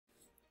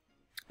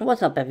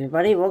What's up,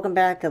 everybody? Welcome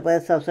back to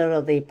this episode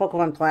of the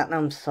Pokemon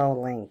Platinum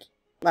Soul Link.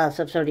 Last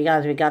episode, you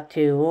guys, we got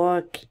to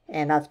work,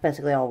 and that's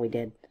basically all we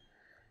did.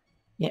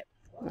 Yep.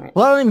 Right.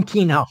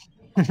 Florentino.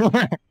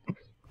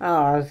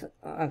 Oh,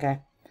 okay.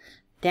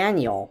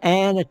 Daniel.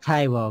 And a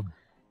Tyrogue.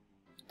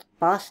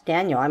 Boss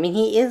Daniel. I mean,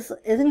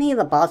 isn't he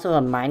the boss of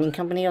a mining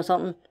company or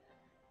something?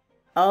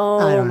 I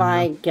Oh don't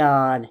my know.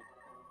 god.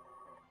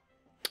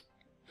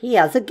 He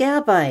has a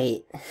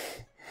Gabite.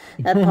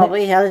 That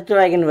probably has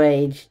Dragon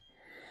Rage.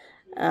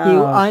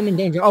 I'm in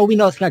danger. Oh, we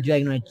know it's got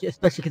Dragon Rage,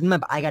 especially because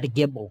remember, I got a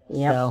Gibble.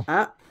 Yep. So.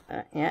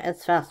 Yeah,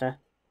 it's faster.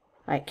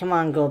 Alright, come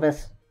on,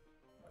 Gorbis.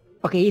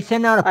 Okay, he's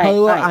sending out a Alright,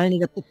 Polo. alright. I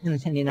need to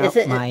sending out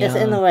It's my,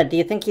 in the red. Do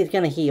you think he's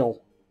gonna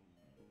heal?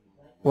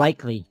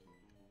 Likely.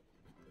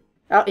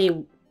 Oh,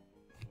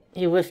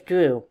 he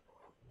withdrew.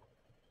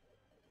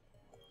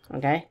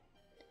 Okay.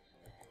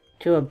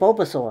 To a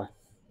Bulbasaur.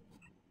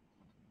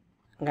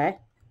 Okay.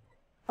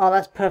 Oh,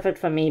 that's perfect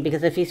for me,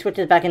 because if he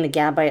switches back into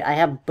Gabite, I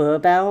have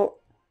Burb out.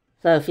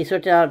 So if he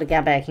switches out to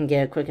Gabite, I can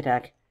get a quick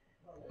attack.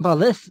 But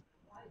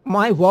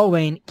my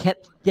Walrein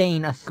kept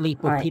staying asleep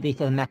Right. repeatedly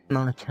for the next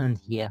amount of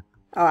turns here.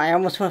 Oh, I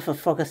almost went for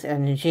Focus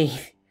Energy.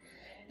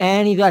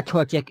 And he's got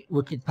Torchic,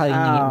 which is probably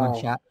going to get one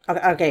shot.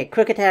 Okay,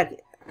 quick attack.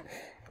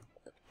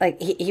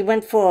 Like, he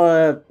went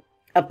for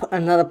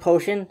another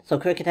potion, so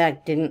quick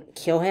attack didn't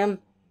kill him.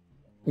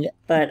 Yeah.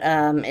 But,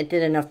 it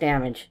did enough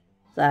damage,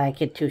 so I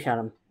could two-shot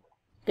him.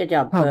 Good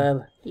job, Oh.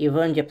 Burb. You've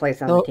earned your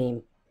place on the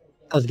team.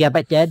 Was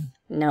Gabite dead?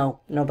 No,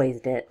 nobody's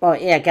dead. Oh,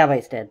 yeah,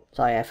 Gabite's dead.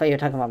 Sorry, I thought you were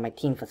talking about my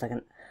team for a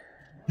second.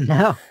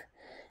 No.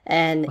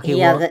 And Okay, he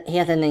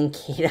has an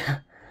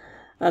Inkita.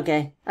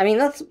 Okay. I mean,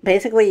 that's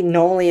basically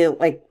normally,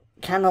 like,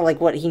 kind of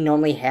like what he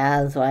normally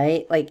has,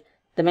 right? Like,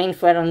 the main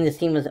threat on this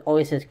team was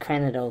always his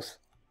Cranidos.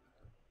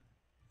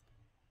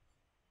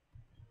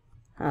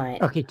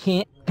 Alright. Okay,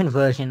 can't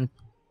conversion.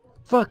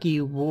 Fuck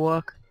you,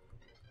 Wark.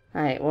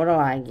 Alright, what do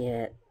I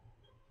get?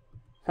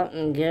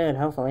 Something good,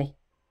 hopefully.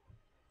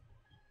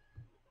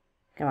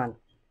 Come on.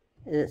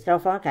 Is it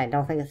Stealthrock? I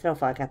don't think it's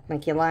Stealthrock. I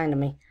think you're lying to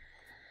me.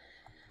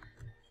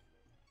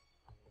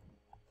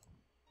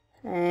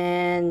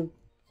 And...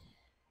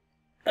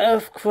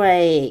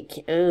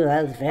 Earthquake! Ooh,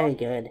 that was very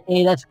good.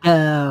 Hey, let's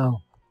go.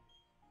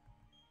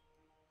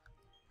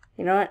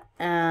 You know what?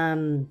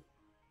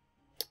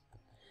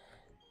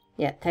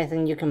 Yeah,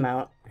 Tyson, you come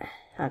out.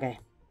 Okay.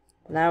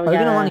 Now Are we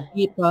gonna want to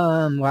keep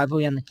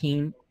Rivalry on the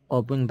team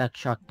or bring back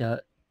Shock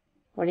Dirt?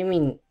 What do you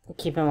mean,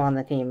 keep him on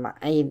the team?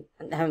 I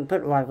haven't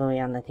put Rivalry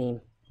on the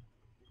team.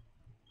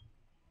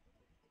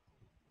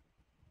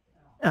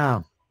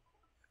 Oh.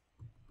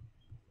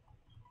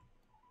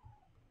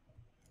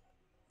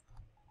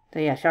 So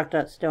yeah, Shock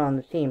Dart's still on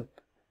the team.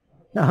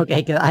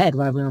 Okay, because I had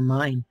Rivalry on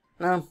mine.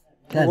 No.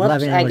 Cause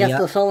Whoops, I guess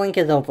up. the Soul Link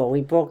is over.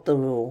 We broke the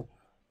rule.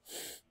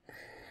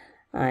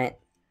 Alright.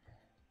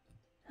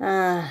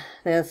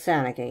 There's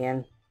Sonic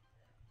again.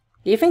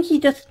 Do you think he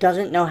just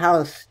doesn't know how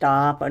to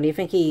stop, or do you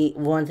think he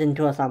runs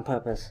into us on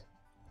purpose?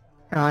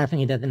 No, I don't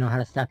think he doesn't know how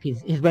to stop.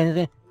 His brain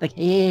is like,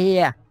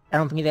 yeah. I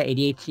don't think he's got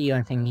ADHD or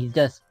anything. He's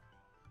just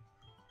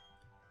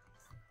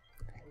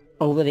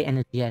overly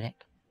energetic.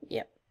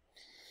 Yep.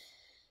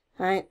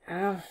 Alright,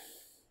 time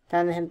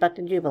to head back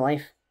to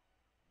Jubilife.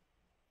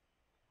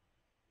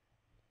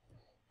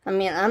 I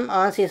mean, I'm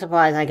honestly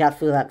surprised I got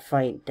through that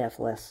fight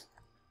deathless.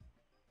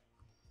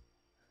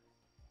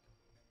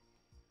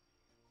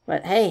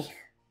 But hey,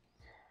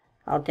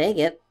 I'll take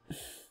it.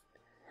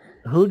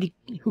 Who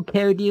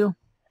carried you?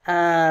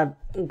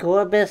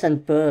 Gorbis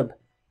and Burb.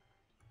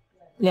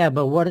 Yeah,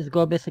 but what is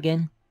Gorbis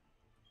again?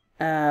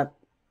 A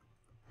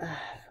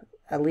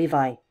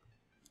Levi.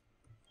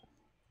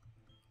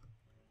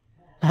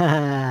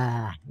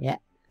 Yeah.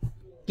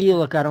 You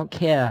look, I don't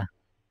care.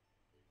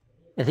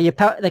 Is it your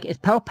is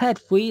Power Pad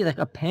free? Like,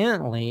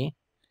 apparently.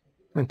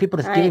 I mean, people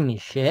just giving me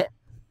shit.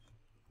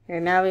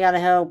 And now we gotta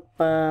help,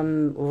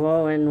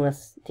 Rowan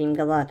with Team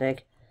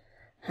Galactic.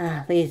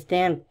 These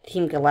damn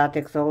Team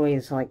Galactic's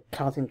always, like,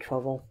 causing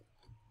trouble.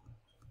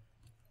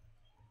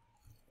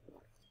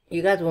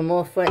 You guys were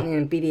more threatening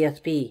in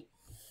BDSP.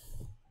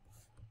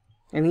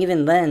 And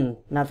even then,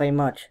 not very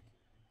much.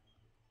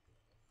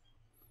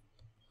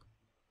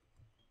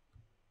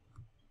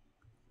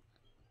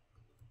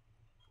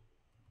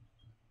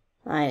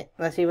 Alright,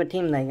 let's see what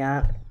team they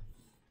got.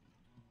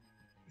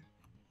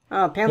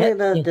 Oh, apparently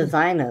the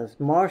designers,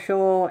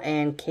 Marshall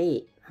and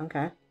Kate.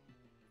 Okay.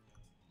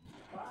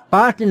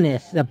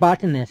 Botanist, the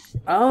botanist.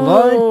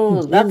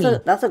 Oh,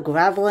 that's a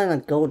Gravel and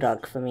a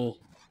Golduck for me.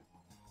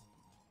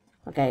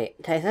 Okay,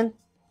 Tyson,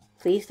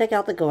 please take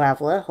out the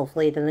Graveler.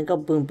 Hopefully it doesn't go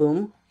boom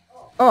boom.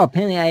 Oh,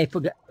 apparently I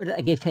forgot.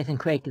 I gave Tyson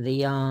Craig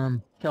the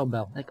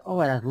Kettlebell. Like, oh,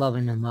 I was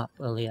loving him up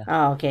earlier.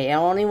 Oh, okay. I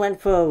only went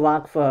for a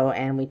Rock Throw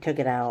and we took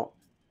it out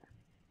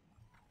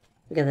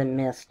because it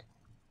missed.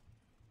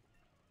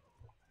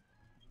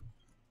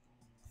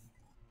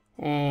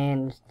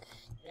 And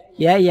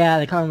yeah,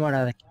 they call him what?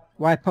 Like,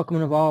 why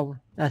Pokemon Evolve?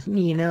 That's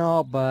neat and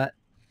all, but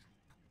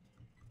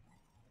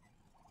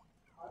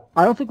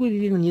I don't think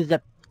we've even used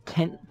that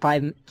 10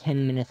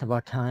 minutes of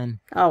our time.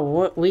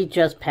 Oh, we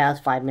just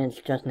passed 5 minutes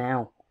just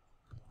now.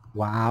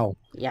 Wow.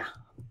 Yeah.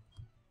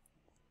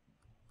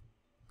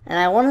 And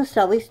I want us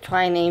to at least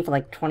try and aim for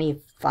like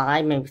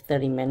 25, maybe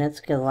 30 minutes,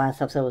 because the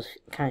last episode was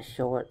kind of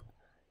short.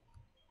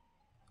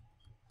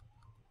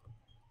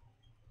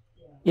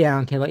 Yeah, I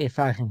don't care about your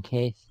fashion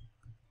case.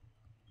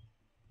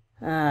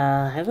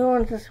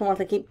 Everyone just wants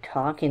to keep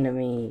talking to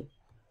me.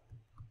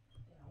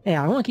 Hey,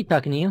 I want to keep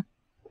talking to you.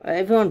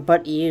 Everyone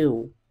but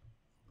you.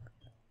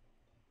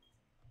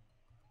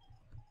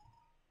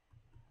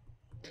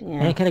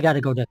 Yeah. I kinda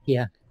gotta go to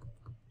here.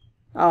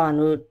 Oh, on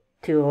Route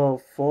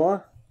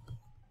 204?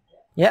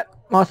 Yep.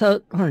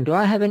 Also, hold on,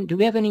 do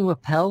we have any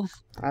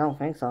repels? I don't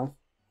think so.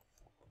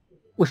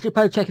 We should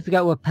probably check if we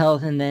got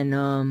repels and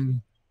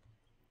then,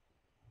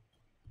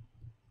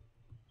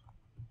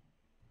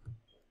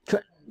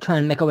 try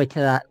and make our way to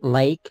that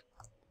lake.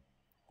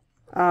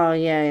 Oh,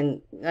 yeah,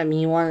 and, I mean,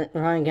 you want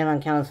to get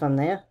on cameras from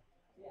there?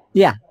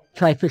 Yeah,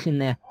 try fishing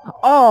there.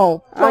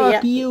 Oh, fuck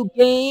yeah. you,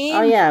 game!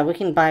 Oh, yeah, we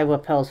can buy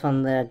repels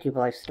from the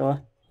Jubilife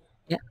store.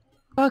 Yeah.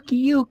 Fuck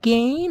you,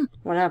 game!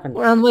 What happened?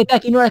 Well, on the way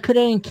back, you know what I could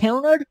have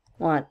encountered?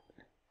 What?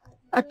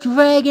 A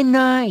Dragon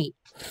Knight!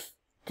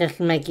 Just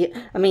make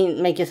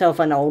yourself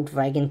an old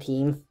dragon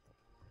team.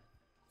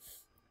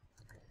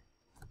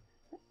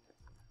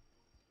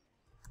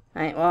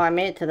 Alright, well, I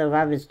made it to the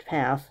Ravaged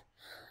Path.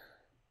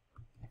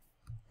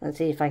 Let's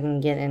see if I can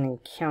get an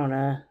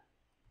encounter.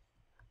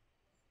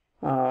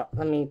 Oh,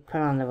 let me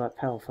put on the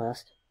rappel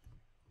first.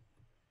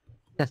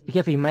 Just be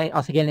careful, you might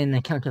also get an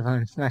encounter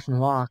on Smashing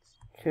Rocks.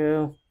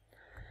 True.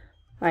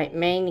 Alright,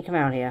 Maine, you come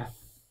out here.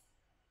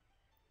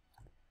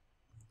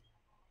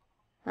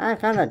 I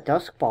found a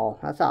dusk ball.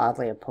 That's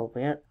oddly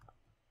appropriate.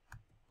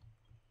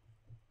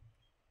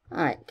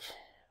 Alright.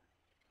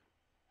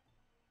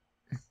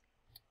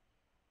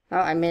 Oh,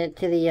 I made it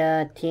to the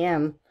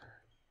TM.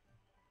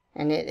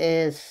 And it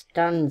is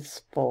Stun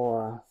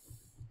Spore.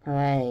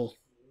 Hooray.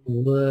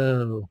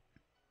 Whoa.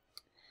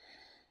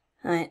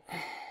 Alright.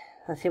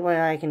 Let's see what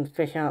I can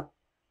fish up.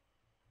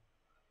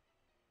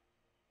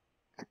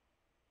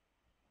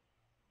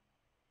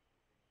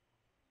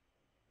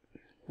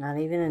 Not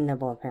even a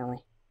nibble, apparently.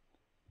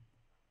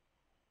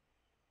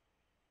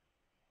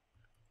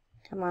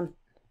 Come on.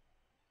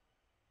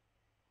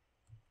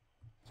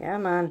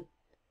 Come on.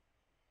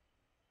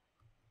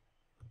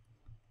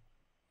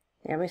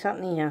 There be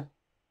something here.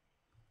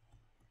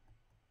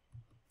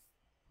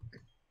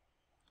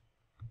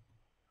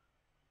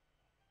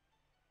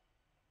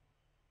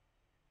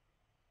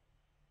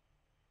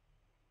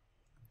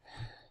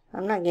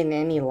 I'm not getting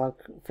any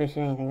luck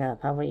fishing anything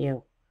up. How about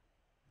you?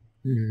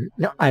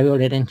 No, I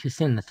wrote it in too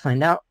soon. Let's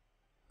find out.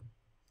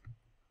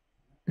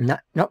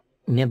 Nope.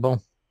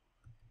 Nibble.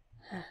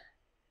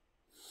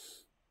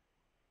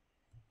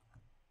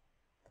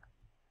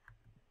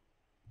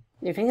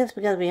 Do you think it's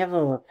because we have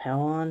a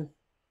rappel on?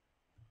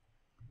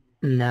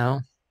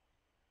 No.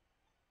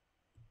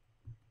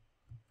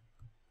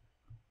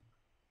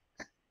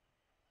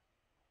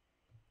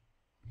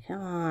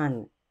 Come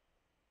on.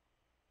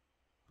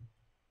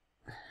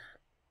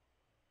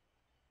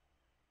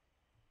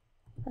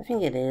 I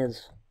think it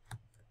is.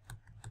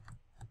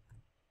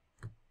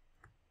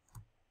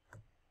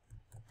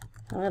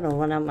 I'm gonna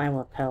run out my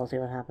rappel, see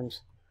what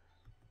happens.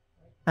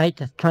 I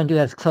just try and do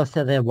as close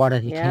to the water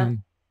as you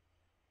can.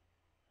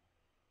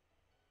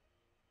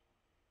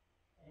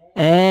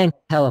 And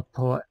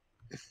teleport.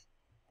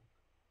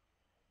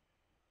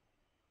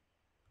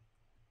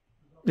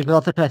 You can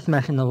also try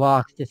smashing the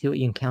rocks to see what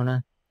you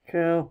encounter.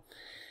 True.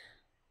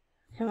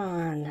 Come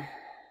on.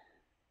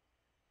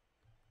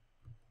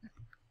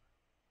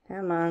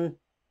 Come on.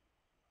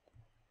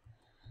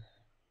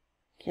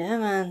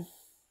 Come on.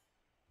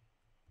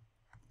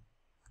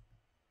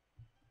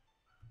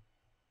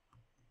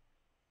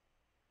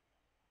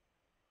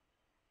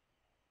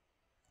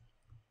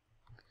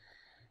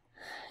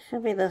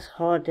 Should be this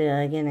hard to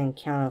again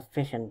encounter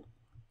fishing.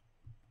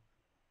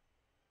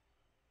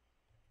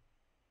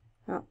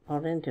 Oh,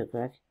 pulled in too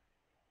quick.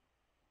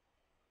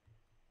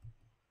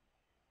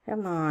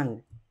 Come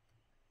on.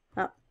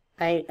 Oh,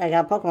 I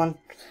got Pokemon.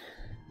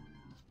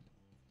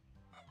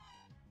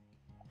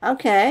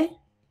 Okay.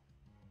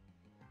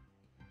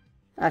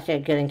 Actually, a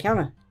good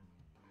encounter.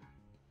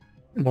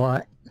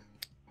 What?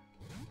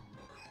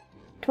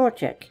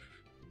 Torchic.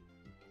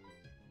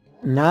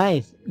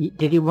 Nice.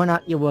 Did you run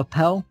out your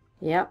rappel?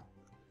 Yep.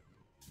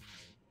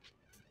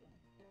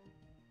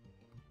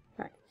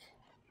 Right.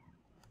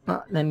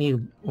 Let me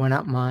run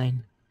out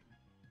mine.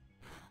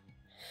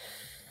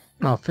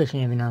 Oh,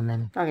 fishing every now and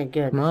then. Okay,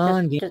 good. Come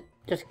on,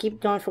 just keep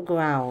going for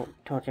growl,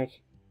 Torchic.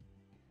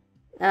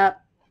 No.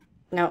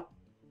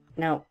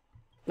 No.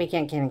 We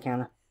can't get an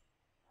encounter.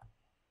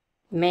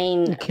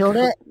 Main... You killed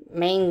it?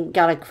 Main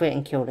got a crit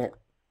and killed it.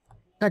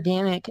 God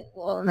damn it.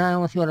 Well, now I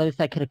want to see what else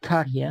I could have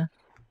caught here.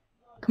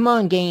 Come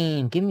on,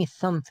 game. Give me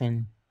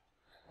something.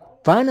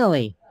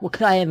 Finally! What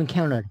could I have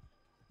encountered?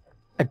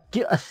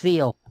 A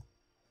seal.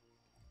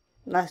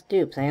 That's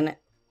dupes, ain't it?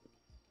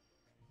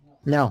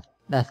 No,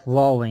 that's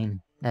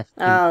Walwing. That's two.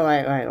 Oh,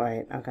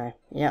 right. Okay.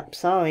 Yep,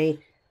 sorry.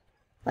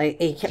 Like,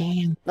 he kept,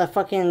 Damn. the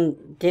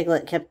fucking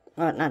Diglett kept,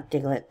 not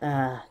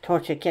Diglett,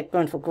 Torture kept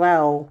going for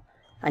Growl.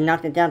 I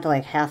knocked it down to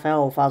like half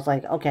health. I was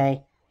like,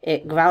 okay,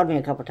 it growled me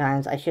a couple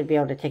times. I should be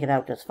able to take it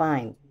out just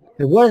fine.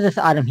 Wait, what is this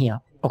item here?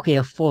 Okay,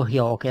 a full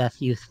heal. Okay,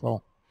 that's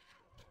useful.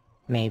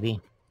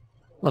 Maybe.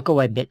 Look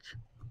away, bitch.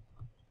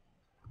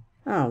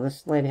 Oh,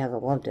 this lady has a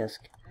love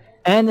disc.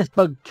 And this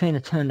bug trainer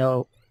turned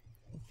out.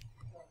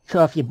 Show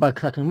off your bug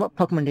collection. What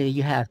Pokemon do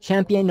you have?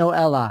 Champion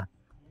Noella.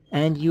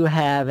 And you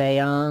have a,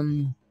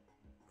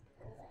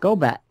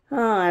 Golbat. Oh,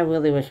 I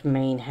really wish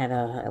Maine had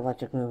a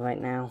electric move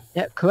right now.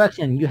 Yeah,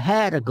 correction, you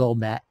had a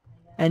Golbat.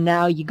 And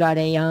now you got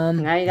a,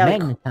 Now you got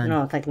Magneton.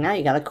 no, it's like now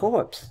you got a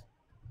corpse.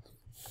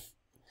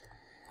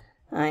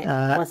 Alright,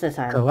 what's this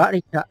item?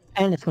 Karate Chop,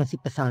 and it's going to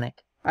Supersonic.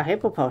 A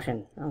Hyper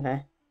Potion,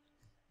 okay.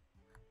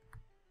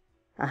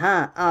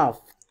 Aha,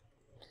 oh.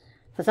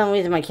 For some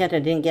reason my character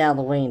didn't get out of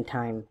the way in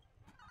time.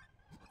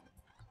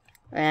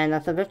 And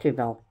that's a Victory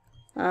Bell.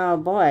 Oh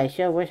boy, I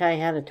sure wish I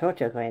had a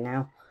Torchic right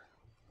now.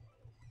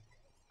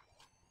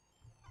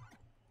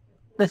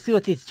 Let's see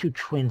what these two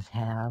twins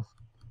have.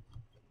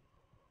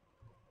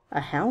 A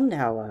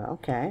Houndour,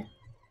 okay.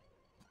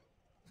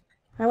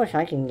 I wish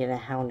I could get a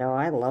Houndour.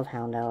 I love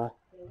Houndour.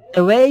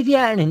 Arabia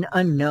and an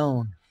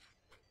Unknown.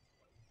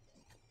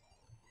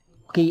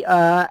 Okay,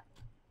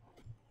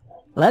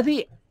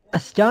 Levy,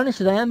 astonish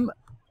them.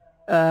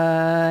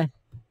 Alright,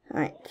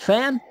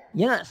 Tram,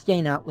 you're not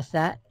staying out with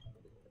that.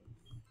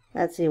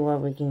 let's see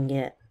what we can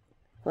get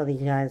for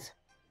these guys.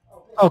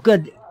 Oh,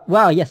 good.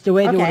 Wow, yes, the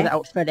Arabia Okay. would have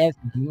outspread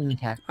everything in wing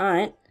attack.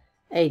 Alright,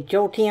 a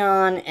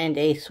Jolteon and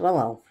a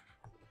Swallow.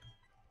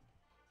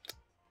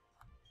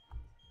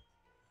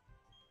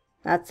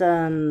 That's,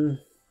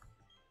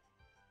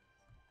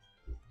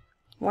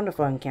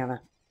 wonderful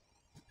encounter.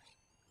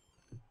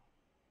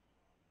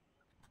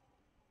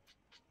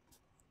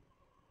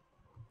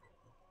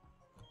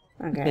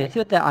 Okay, Okay. let's see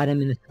what the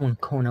item in this one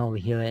corner over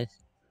here is.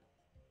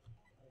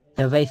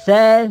 Survey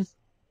says...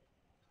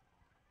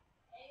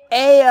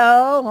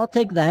 Ayo, I'll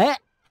take that.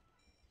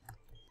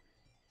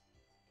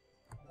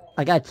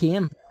 I got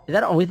Kim. Is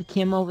that always a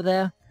Kim over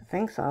there? I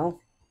think so.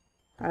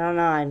 I don't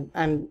know,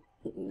 I'm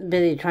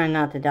busy trying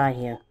not to die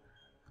here.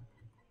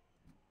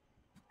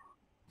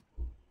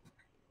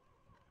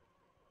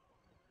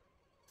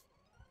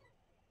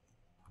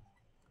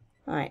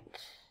 Alright.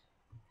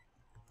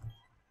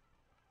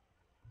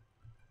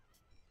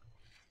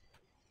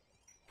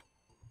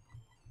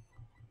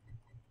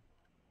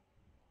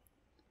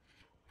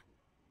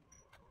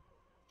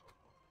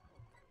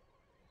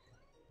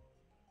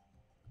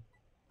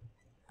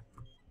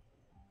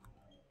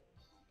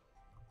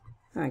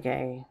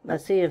 Okay,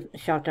 let's see if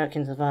Shock Dart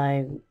can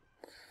survive.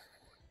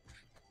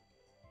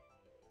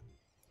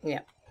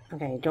 Yep.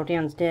 Okay,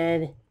 Jolteon's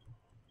dead.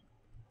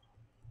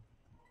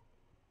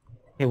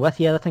 Okay, what's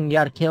the other thing you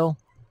gotta kill?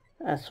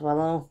 A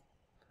Swallow.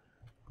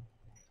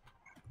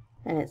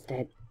 And it's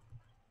dead.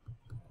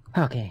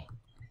 Okay.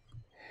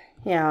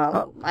 Yeah,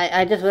 Oh.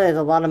 I just realized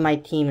a lot of my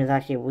team is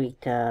actually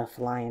weak to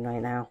flying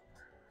right now.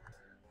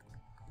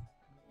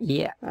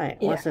 Yeah. Alright,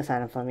 Yeah. what's this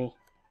item for me?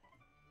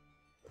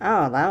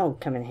 Oh, that'll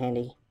come in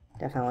handy.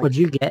 Definitely. What'd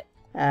you get?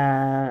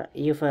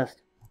 You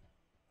first.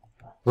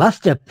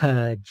 Luster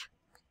Purge.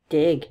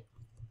 Dig.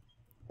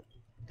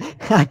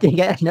 I didn't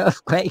get an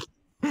earthquake.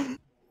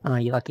 Oh,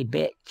 you lucky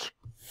bitch.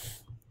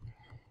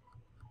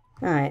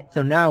 Alright,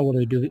 So now what do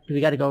we do? Do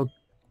we gotta go...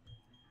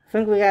 I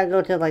think we gotta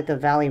go to, like, the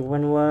Valley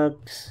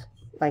Windworks.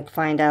 Like,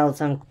 find out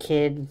some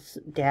kid's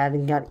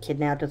dad got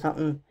kidnapped or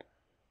something.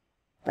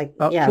 Like,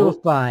 About yeah.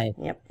 205.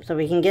 Yep, so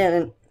we can get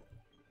it.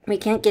 We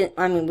can't get,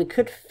 I mean, we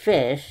could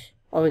fish,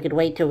 or we could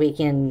wait till we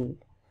can,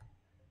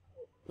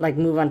 like,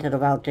 move on to the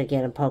route to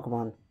get a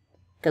Pokemon.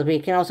 Because we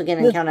can also get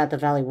an encounter at the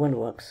Valley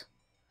Windworks.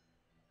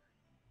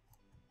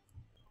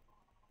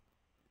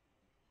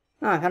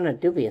 Oh, I found a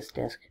dubious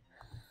disc.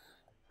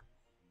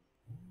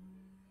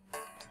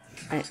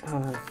 Alright,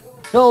 hold on.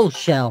 Soul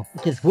Shell,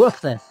 which is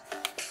worthless.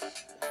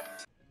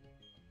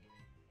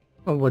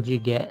 Or what'd you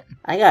get?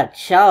 I got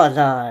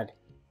Charizard.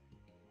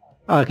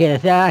 Okay,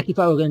 so I actually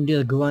thought we were gonna do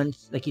the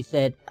grunts, like you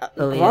said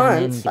earlier.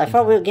 and Grunts? then I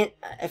thought we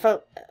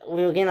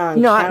were getting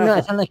on No, counter- no,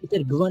 it sounded like you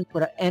said grunt,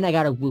 and I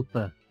got a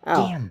Wooper.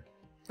 Oh. Damn.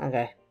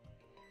 Okay.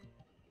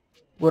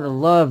 Would have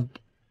loved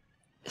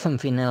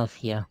something else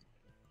here.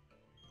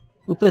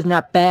 Wooper's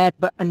not bad,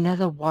 but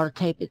another water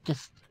type is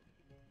just...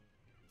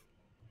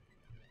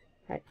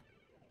 Right.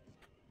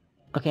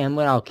 Okay,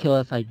 I'll kill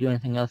it if I do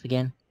anything else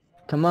again.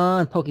 Come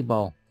on,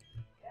 Pokeball.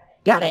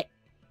 Got it!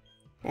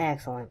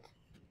 Excellent.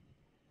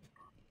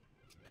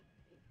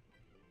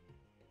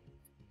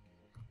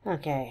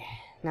 Okay,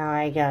 now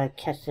I gotta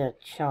catch the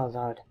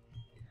Charizard.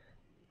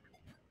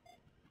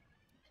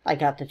 I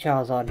got the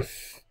Charizard.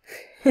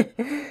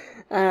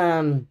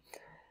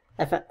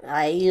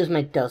 I used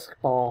my Dusk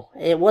Ball.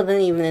 It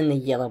wasn't even in the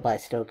yellow, but I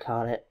still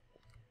caught it.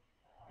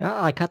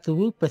 Oh, I caught the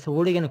Wooper, so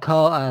what are you gonna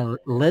call a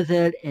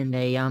lizard and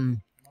a,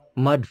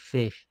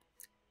 mudfish?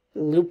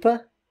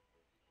 Lupa?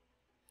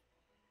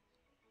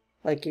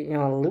 Like, you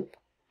know, a loop?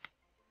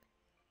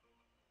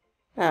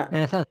 And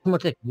it sounds too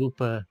much like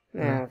Wooper.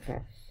 Yeah, okay.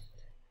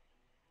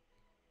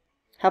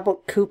 How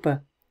about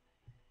Koopa?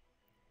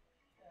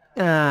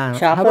 How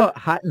Chopper? about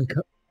hot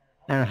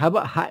and how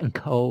about hot and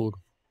cold?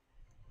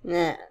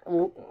 Nah,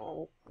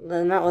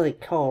 they're not really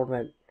cold,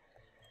 but...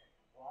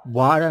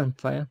 Water and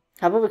fire?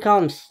 How about we call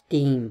them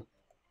Steam?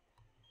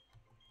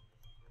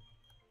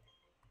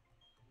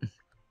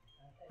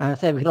 I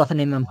said we could also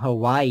name them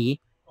Hawaii.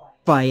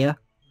 Fire.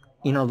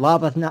 You know,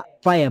 lava's not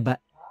fire, but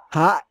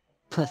hot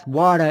plus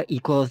water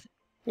equals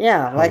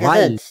Yeah, like I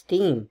Hawaii. said,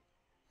 Steam.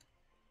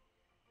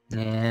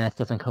 Yeah, I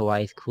still think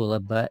Hawaii's cooler,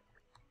 but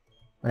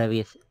whatever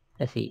you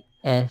let's see.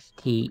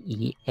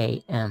 STEAM.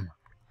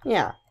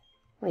 Yeah.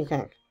 What do you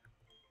think?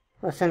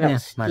 Let's send Yeah,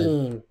 up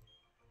Steam.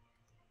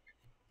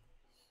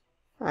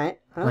 Alright.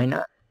 Well, why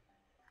not?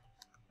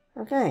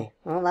 okay.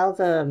 Well, that was,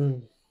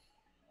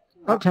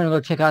 I'm trying to go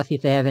check out, see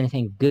if they have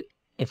anything good.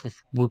 If this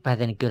Whoop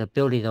has any good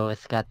ability, though.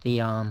 It's got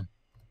the, I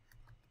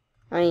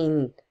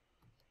mean...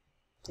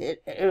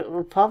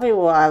 It probably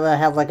will either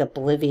have, like,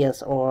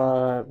 Oblivious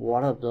or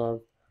Water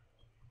Absorb.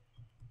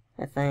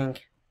 I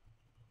think.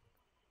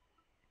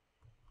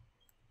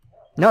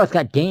 No, it's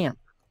got Damp.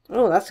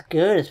 Oh, that's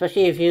good,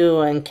 especially if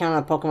you encounter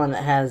a Pokemon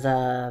that has,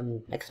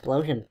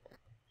 Explosion.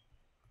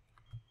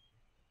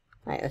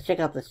 Alright, let's check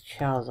out this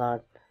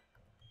Charizard.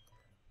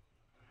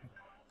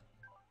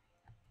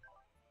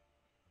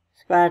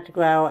 Scratch,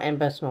 Growl,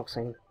 Ember,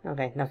 Smokesing.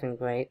 Okay, nothing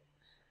great.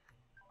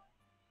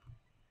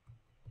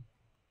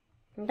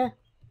 Okay.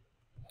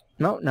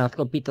 No, now let's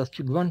go beat those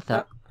two grunts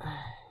up.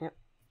 Yep.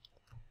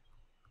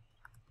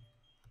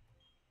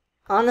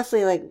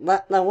 Honestly, like,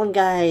 that one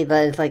guy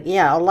that is like,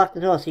 yeah, I'll lock the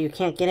door so you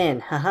can't get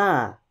in,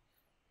 haha.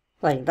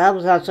 Like, that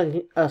was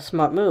actually a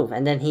smart move,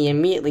 and then he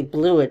immediately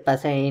blew it by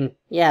saying,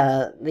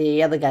 yeah,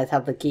 the other guys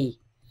have the key.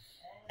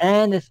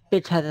 And this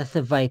bitch has a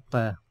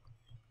Survivor.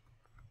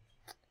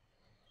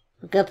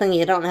 Good thing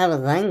you don't have a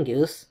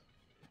Zangoose.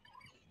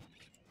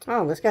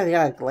 Oh, this guy's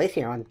got a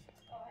Glaceon.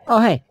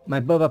 Oh, hey, my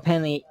Boba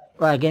apparently,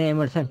 well, getting in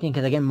with 17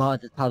 because again,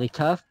 Mars is probably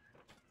tough.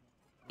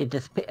 It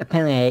just,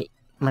 apparently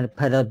I might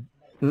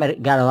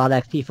have got a lot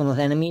of XP from those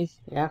enemies.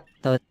 Yeah.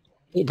 So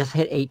it just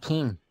hit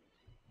 18.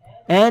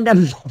 And a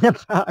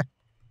Metapod.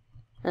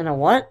 And a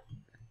what?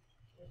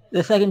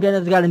 The second gen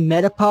has got a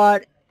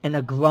Metapod and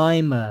a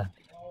Grimer.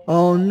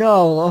 Oh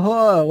no,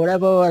 oh,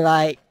 whatever we're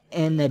like,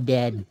 and they're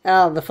dead.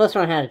 Oh, the first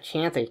one had a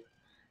Chansey.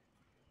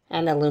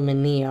 And a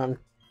Lumineon.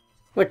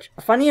 Which,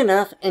 funny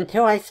enough,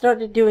 until I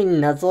started doing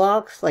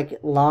Nuzlocke, like,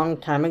 long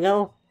time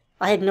ago,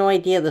 I had no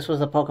idea this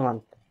was a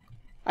Pokemon.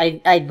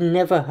 I'd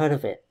never heard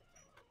of it.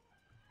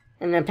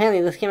 And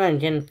apparently this came out in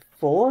Gen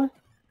 4?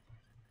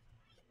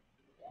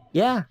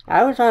 Yeah. I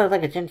always thought it was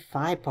like a Gen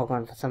 5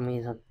 Pokemon for some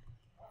reason.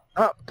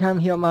 Oh, come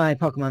heal my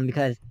Pokemon,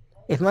 because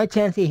if my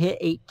Chansey hit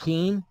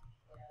 18,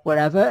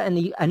 whatever,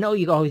 and I know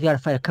you always gotta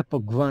fight a couple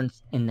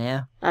grunts in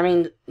there. I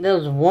mean,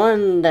 there's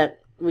one that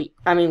we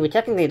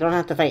technically don't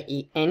have to fight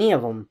any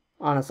of them,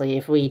 honestly,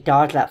 if we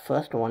dodge that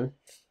first one.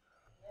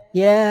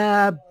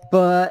 Yeah,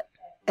 but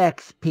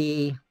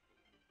XP.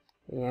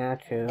 Yeah,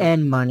 true.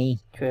 And money.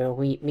 True,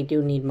 we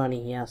do need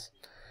money, yes.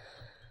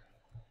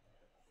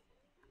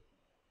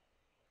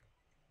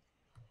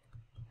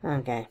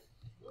 Okay.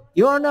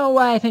 You wanna know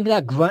why I think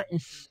that grunt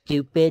is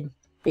stupid?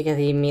 Because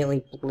he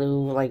immediately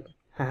blew, like,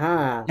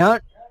 haha.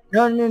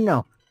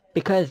 No.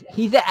 Because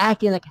he's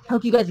acting like,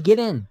 how'd you guys get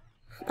in?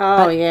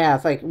 Oh, yeah,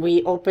 it's like,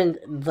 we opened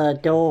the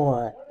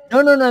door.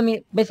 No, I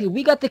mean, basically,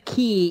 we got the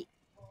key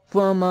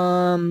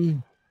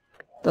from,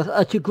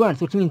 those two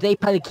grunts, which means they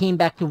probably came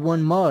back to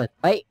one Mars,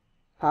 right?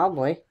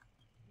 Probably.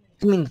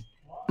 Which means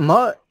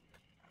Mars,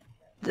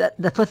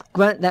 the first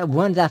grunt that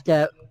runs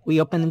after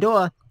we open the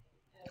door,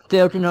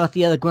 failed to notice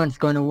the other grunts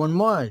going to one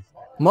Mars.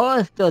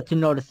 Mars failed to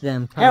notice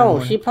them. Hell,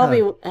 they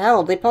probably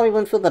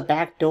went through the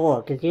back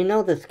door, because you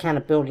know this kind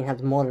of building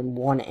has more than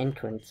one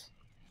entrance.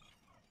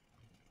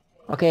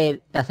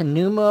 Okay, that's a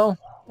Numero.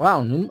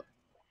 Wow,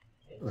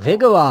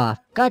 Vigoroth.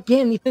 God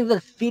damn, these things are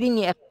feeding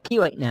me XP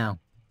right now.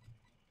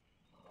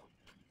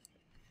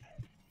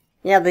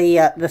 Yeah,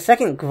 the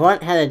second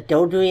grunt had a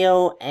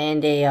Dodrio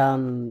and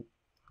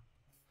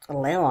a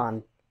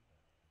Leon.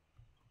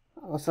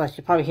 Also, I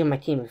should probably heal my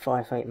team before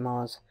I fight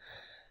Mars.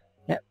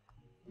 Yep.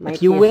 Might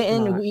if you be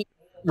win, smart.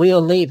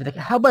 we'll leave. Like,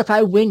 how about if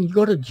I win, you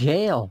go to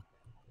jail?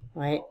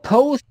 Right.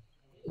 Post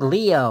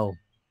Leo.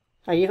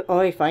 Are you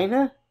already fighting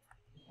her?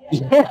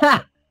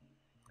 Yeah.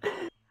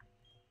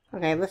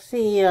 Okay, let's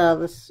see,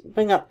 let's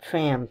bring up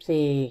Tram,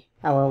 see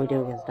how well we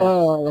do against that.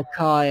 Oh,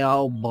 okay,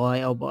 oh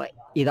boy.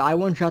 Either I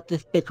one-shot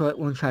this bitch or it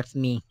one-shots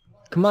me.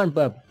 Come on,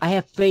 bub. I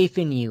have faith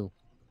in you.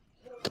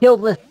 Kill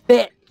this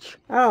bitch!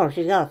 Oh,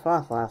 she's got a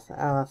Frostlass.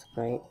 Oh, that's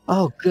great.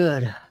 Oh,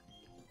 good.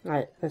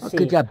 Alright, let's see.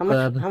 Good job, how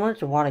bub. much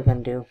does Water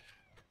Gun do?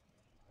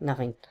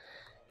 Nothing.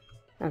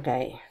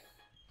 Okay.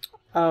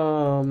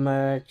 Oh,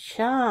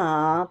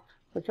 Machop.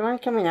 Would you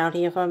mind coming out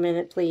here for a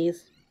minute,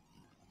 please?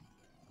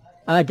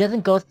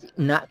 Doesn't Ghost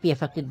not be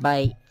affected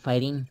by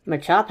fighting?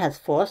 Machop has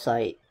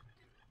Foresight.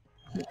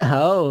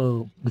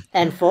 Oh.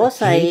 And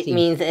Foresight Crazy.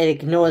 means it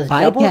ignores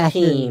Bypasses. Double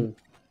Team.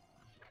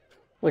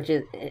 which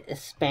is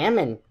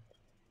spamming.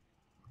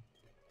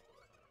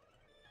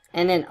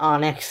 And then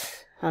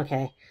Onyx.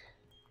 Okay.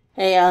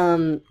 Hey,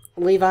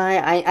 Levi,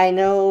 I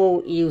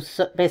know you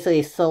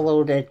basically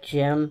soloed a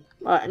gym.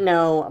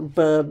 No,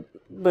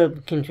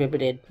 Bub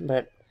contributed,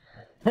 but...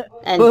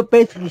 And, Bub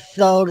basically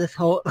sold this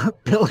whole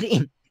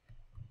building.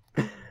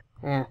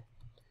 yeah.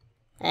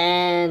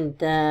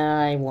 And,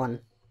 I won.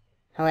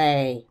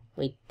 Hooray.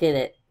 We did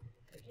it.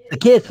 The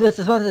kids first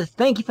response is,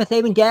 thank you for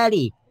saving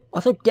Daddy.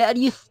 Also,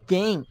 Daddy, you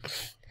stink.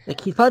 Like,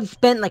 he's probably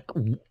spent, like,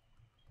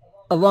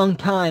 a long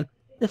time.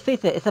 Let's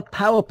face it, it's a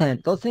power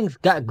plant. Those things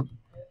got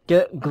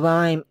dirt,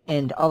 grime,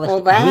 and all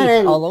this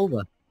grease all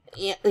over.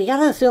 Yeah, you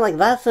gotta assume, like,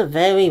 that's a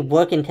very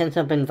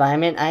work-intensive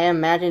environment. I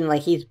imagine,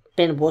 like, he's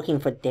been working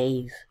for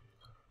days.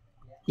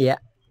 Yeah.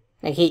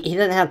 Like, he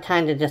doesn't have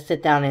time to just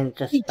sit down and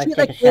just, like,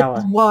 take a shower.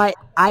 That's why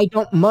I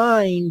don't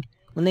mind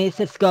when they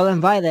said Scarlet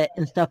and Violet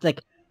and stuff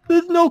like,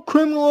 there's no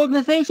criminal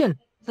organization.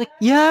 It's like,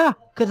 yeah,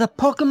 because the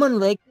Pokemon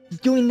League is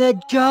doing their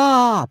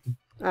job.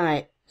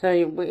 Alright,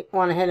 so we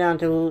want to head on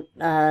to,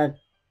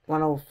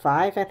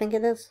 105, I think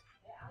it is?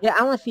 Yeah,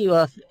 I want to see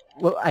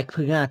what I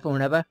could get for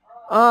whenever.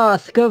 Oh,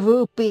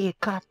 Skaroopy,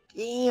 god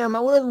damn, I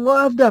would have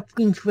loved a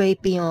fucking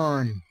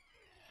Drapion.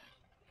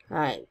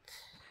 Alright.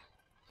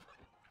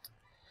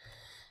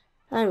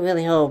 I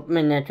really hope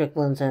Manectric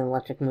learns an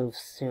electric move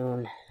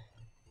soon.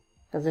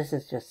 Because this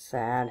is just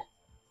sad.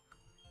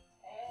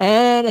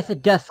 And it's a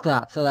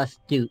Dusclops, so that's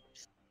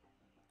Dupes.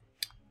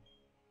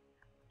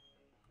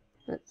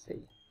 Let's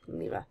see.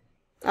 Levi.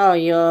 Oh,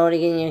 you're already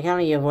getting your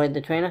encounter? You avoid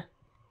the trainer?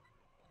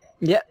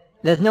 Yep.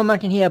 There's no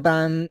mountain here, but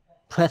I'm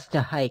pressed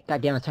to hike.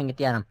 Goddamn, I'm trying to get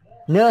the item.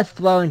 Nurse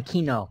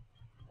Florentino.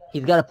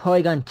 He's got a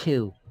Porygon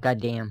too.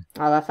 Goddamn.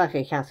 Oh, that's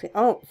actually kind of...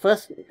 Oh,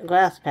 first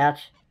grass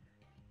patch.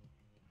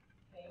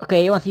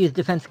 Okay, you want to use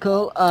defense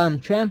curl?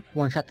 Tram?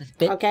 One shot this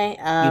bit. Okay,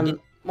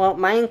 well,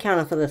 my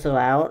encounter for this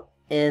route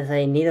is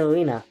a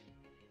Nidorina.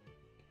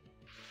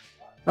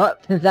 Oh,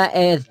 since that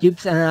is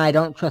Dupes and I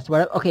don't trust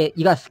whatever. Okay,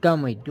 you got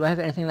Skarmory. Do I have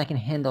anything that can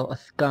handle a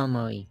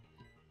Skarmory?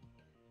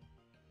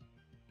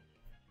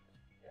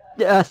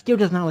 Steel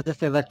does not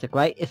resist electric,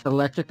 right? It's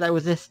electric that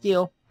resists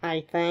steel.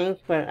 I think,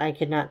 but I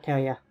could not tell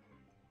you.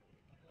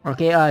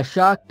 Okay,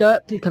 Shock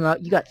Dart, please come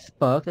out. You got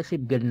Spark, that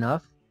should be good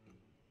enough.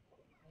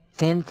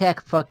 Sand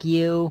Attack, fuck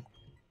you.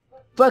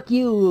 Fuck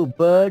you,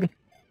 bud.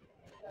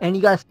 And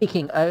you got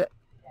Speaking,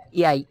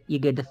 yeah, you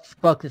get to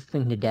Spark this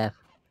thing to death.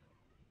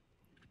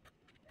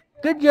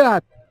 Good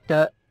job,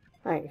 Dart.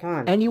 Alright, come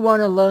on. And you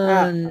want to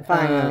learn...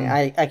 Fine,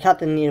 I caught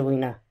the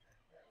Nidorina.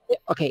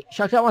 Okay,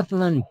 Shock Dart wants to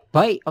learn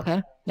Bite,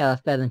 okay. Yeah,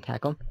 that's better than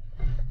Tackle.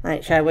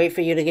 Alright, should I wait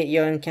for you to get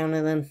your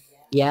encounter then?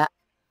 Yeah.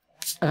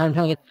 I'm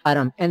trying to get the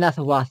item, and that's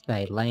a Wasp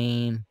Bite.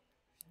 Lame.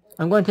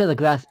 I'm going to the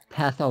grass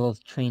past all those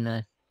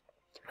trainers.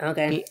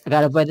 Okay. I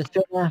gotta avoid this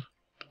trainer.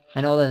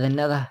 I know there's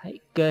another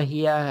hiker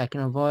here I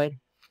can avoid.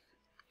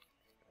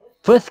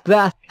 First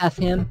grass past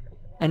him,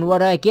 and what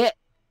do I get?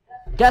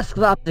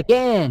 Dusclops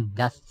again!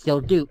 That's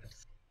still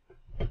Dupes.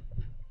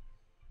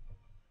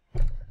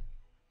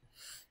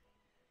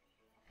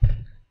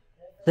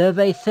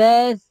 Survey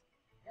says...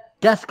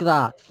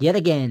 Dusclops, yet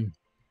again.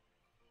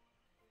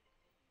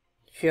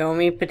 Show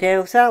me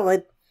potato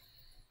salad.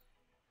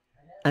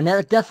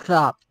 Another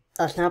Dusclops.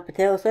 That's not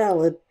potato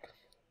salad.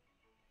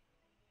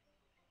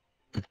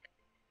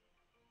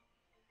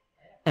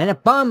 And a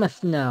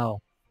Abomasnow.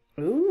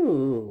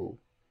 Ooh.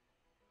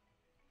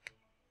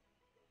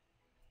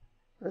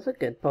 That's a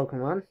good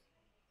Pokemon.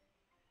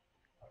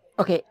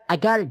 Okay, I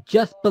got it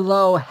just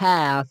below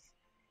half.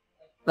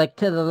 Like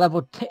to the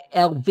level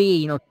LV,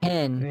 you know,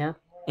 10. Yeah.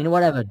 And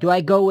whatever. Do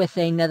I go with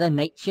another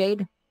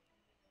Nightshade?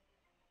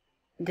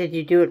 Did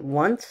you do it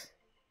once?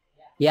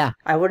 Yeah.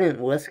 I wouldn't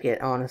risk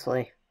it,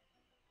 honestly.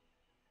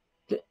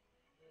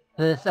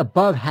 It's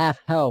above half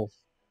health.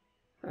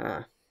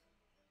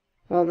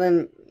 Well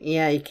then,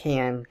 yeah, you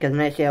can, because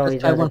Nightshade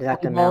always does the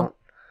exact amount.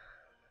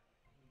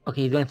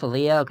 Okay, he's going for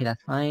Leah. Okay,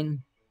 that's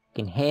fine.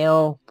 You can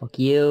hail. Fuck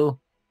you.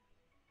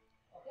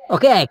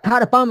 Okay, I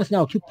caught a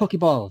Abomasnow. 2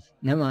 Pokeballs.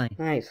 Never mind.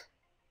 Nice.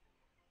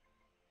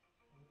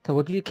 So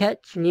what did you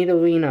catch?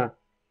 Nidorina.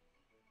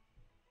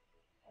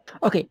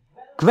 Okay,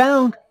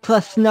 ground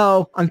plus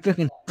snow. I'm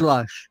freaking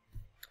slush.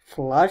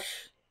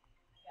 Flush?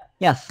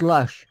 Yeah,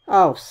 slush.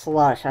 Oh,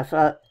 slush. I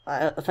thought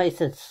you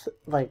said,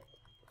 like,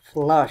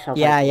 flush. I was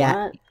like,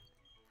 yeah. What?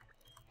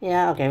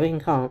 Yeah, okay, we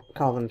can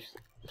call them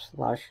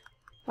slush.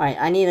 Alright,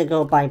 I need to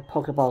go buy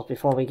Pokeballs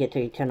before we get to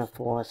Eternal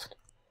Forest.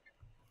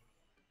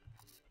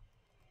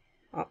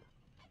 Oh.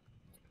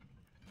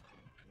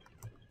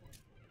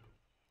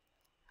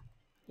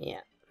 Yeah.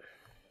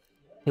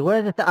 Hey, what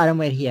is this item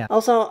right here?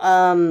 Also,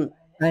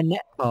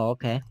 Oh,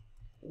 okay.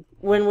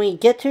 when we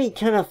get to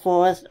Eternal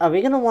Forest, are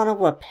we gonna want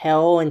to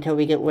repel until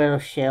we get rid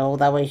of Shell?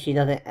 That way she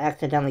doesn't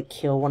accidentally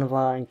kill one of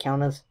our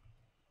encounters?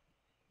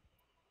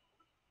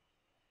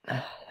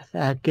 That's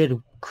a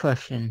good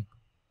question.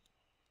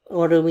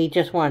 Or do we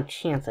just want to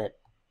chance it?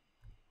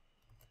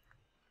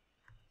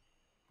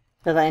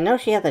 Because I know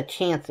she has a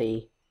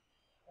Chansey.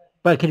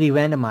 But it could be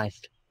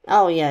randomized.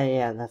 Oh,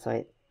 yeah, that's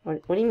right.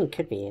 What do you mean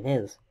could be? It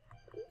is.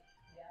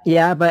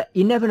 Yeah, but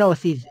you never know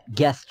with these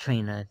guest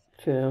trainers.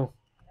 True.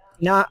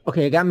 Now,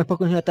 okay, I got my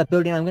Pokemon here at that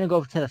building. I'm gonna go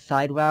over to the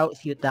side route,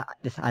 see what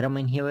this item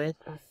in here is.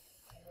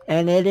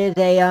 And it is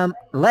a,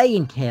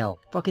 Legging Tail.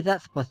 Fuck is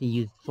that supposed to be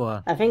used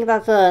for? I think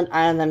that's an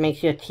item that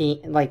makes your team,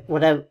 like,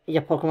 whatever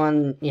your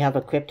Pokemon you have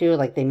equipped to,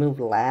 like, they move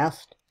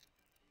last.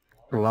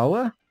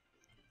 Slower?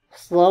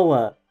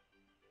 Slower.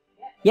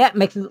 Yeah, it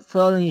makes it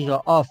slower than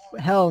usual. Oh,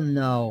 hell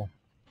no.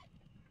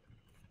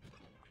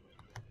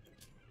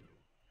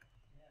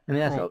 I mean,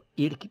 that's, Right.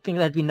 you'd think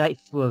that'd be nice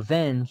for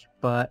revenge,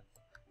 but...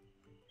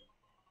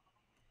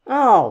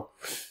 Oh!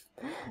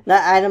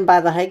 That item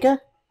by the hiker?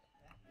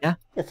 Yeah?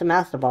 It's a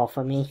Master Ball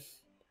for me.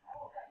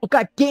 Oh,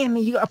 god damn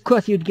it, of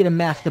course you'd get a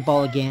Master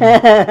Ball again.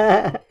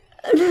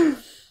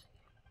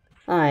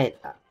 Alright,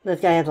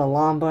 this guy has a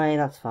Lombre,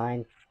 that's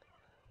fine.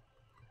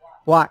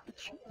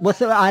 Watch. What's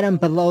the item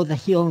below the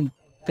healing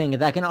thing? Is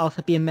that gonna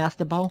also be a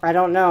Master Ball? I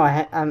don't know,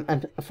 I'm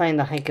fighting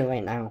the hiker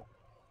right now.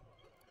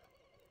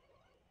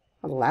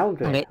 A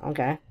Loudred,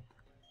 okay.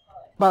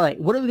 But like,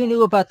 what are we gonna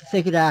do about the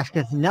Sacred Ash?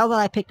 Because now that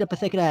I picked up a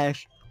Sacred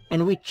Ash,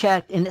 and we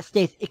checked, and it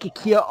states it can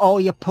cure all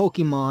your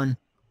Pokemon.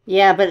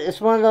 Yeah, but it's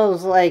one of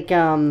those, like,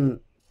 I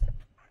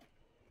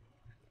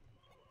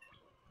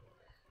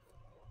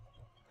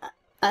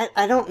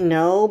don't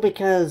know,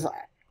 because...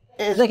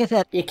 It's, Like I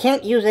said... You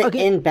can't use it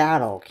in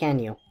battle, can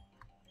you?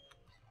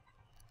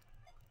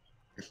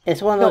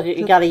 It's one of those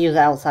you gotta use it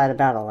outside of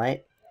battle,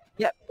 right?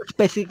 Yeah, which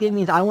basically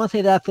means I want to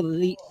say that for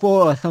Elite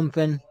 4 or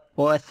something.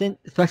 Or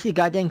especially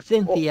goddamn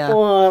Cynthia.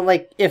 Or,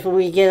 like, if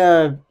we get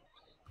a...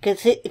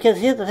 Because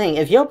here's the thing,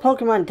 if your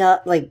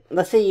Pokemon, like,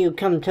 let's say you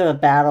come to a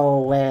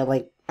battle where,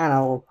 like, I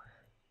don't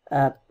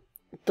know,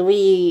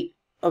 3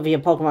 of your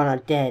Pokemon are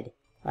dead,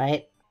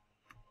 right?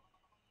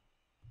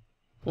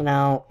 You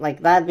know,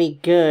 like, that'd be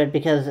good,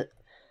 because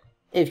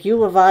if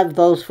you revive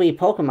those 3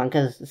 Pokemon,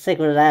 because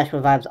Sacred Ash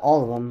revives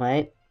all of them,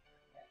 right?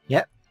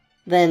 Yep.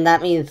 Then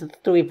that means the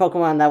 3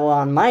 Pokemon that were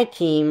on my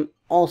team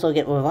also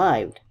get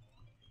revived.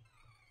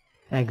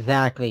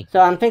 Exactly.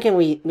 So I'm thinking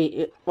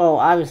well,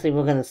 obviously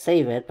we're gonna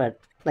save it, but,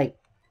 like,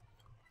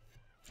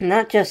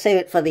 not just save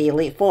it for the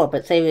Elite Four,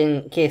 but save it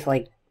in case,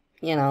 like,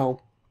 you know,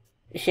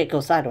 shit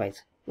goes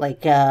sideways.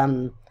 Like,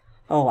 oh,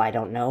 I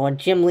don't know, a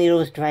Gym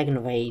Leader's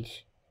Dragon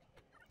Rage.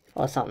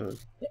 Or something.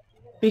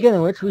 Speaking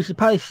of which, we should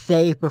probably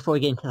save before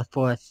we get into the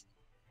forest.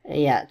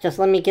 Yeah, just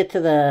let me get to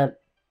the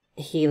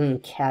healing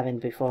cabin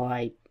before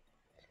I...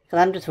 Because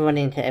I'm just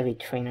running into every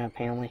trainer,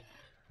 apparently.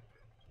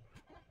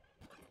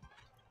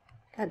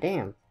 God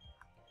damn.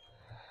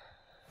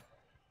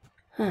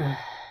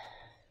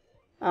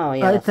 Oh,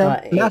 yeah, that's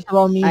right. Master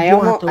Ball means I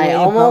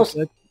almost...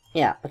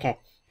 Yeah, okay.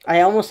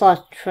 I almost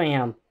lost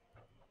Tram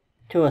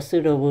to a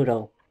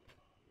Sudowoodo.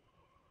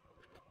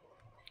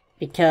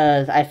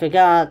 Because I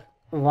forgot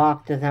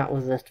Rock does not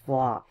resist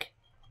Rock.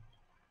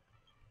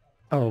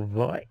 Oh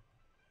boy.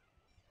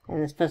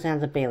 And this person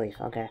has a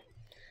Bayleaf, okay.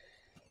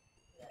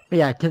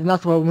 Yeah, because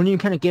Master Ball, when you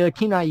kind of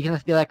Giratina, you can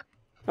just be like...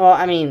 Well,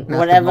 I mean,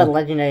 whatever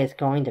legendary it's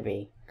going to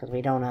be. Because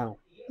we don't know.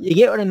 You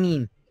get what I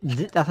mean.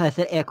 That's why I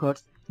said air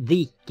quotes.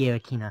 The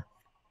Giratina.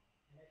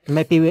 It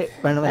might be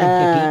random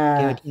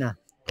Giratina.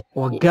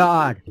 Oh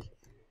god.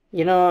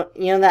 You know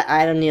that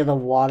item near the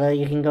water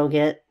you can go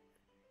get?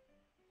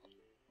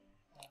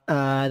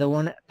 The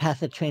one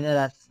past the trainer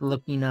that's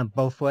looking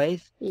both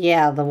ways?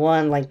 Yeah, the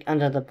one, like,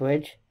 under the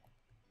bridge.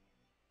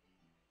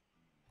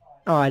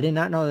 Oh, I did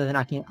not know there's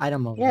an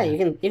item over there. Yeah,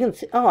 you can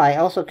see... Oh, I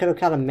also could have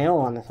caught a mill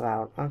on this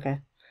route. Okay.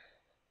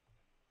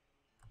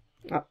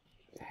 Oh.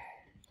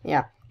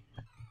 Yeah.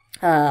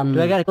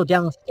 Do I gotta go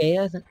down the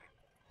stairs?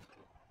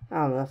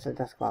 Oh, that's a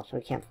Dusclops, so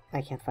I can't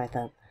fight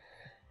that.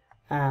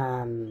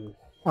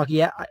 Okay,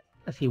 yeah,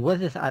 let's see, what is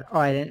this item? Oh,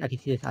 I can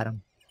see this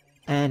item.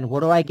 And what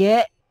do I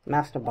get?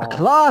 Master Ball. A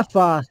Claw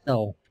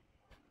Fossil!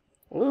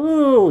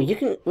 Ooh, you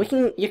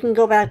can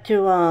go back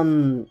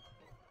to,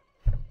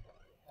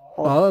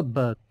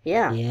 Bug.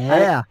 Yeah.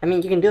 Yeah. I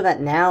mean, you can do that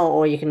now,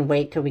 or you can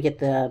wait till we get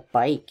the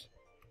bike.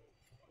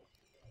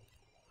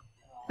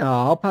 Oh,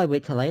 I'll probably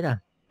wait till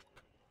later.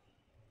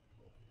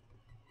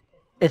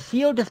 Is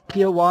Seal just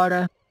pure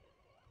water?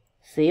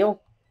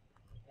 Seal?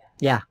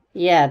 Yeah.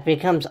 Yeah, it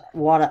becomes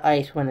water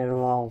ice when it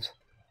evolves.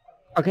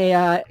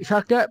 Okay,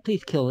 Shark Dart,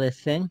 please kill this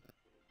thing.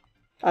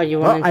 Oh, you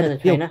went into the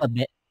trainer? A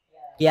bit.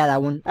 Yeah,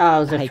 that one. Oh, it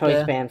was a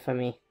choice band for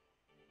me.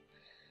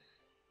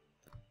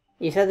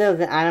 You said there was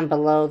an item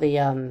below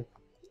the,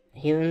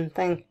 healing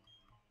thing?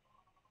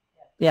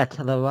 Yeah,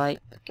 to the right.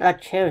 A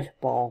Cherish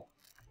Ball.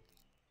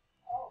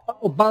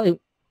 Oh, Bolly,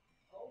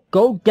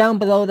 go down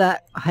below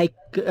that hike,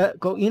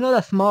 go, you know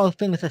the small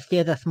thing with the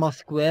stairs, that small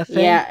square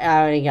thing? Yeah,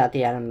 I already got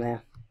the item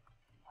there.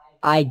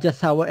 I just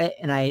saw it,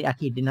 and I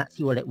actually did not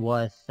see what it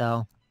was,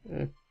 so...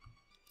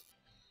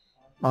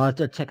 I'll have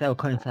to check out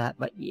according to that,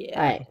 but yeah.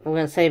 Alright, we're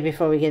gonna save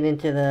before we get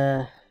into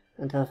the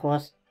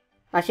forest.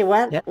 Actually,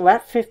 we're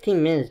at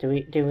 15 minutes. Do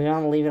we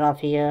want to leave it off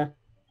here?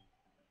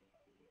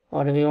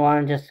 Or do we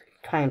want to just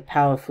try and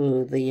power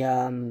through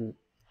the,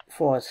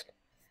 forest?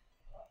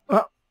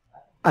 Well,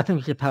 I think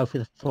we should power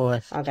through the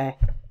forest. Okay.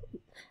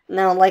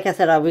 Now, like I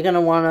said, are we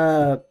gonna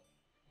wanna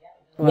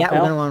Yeah, we're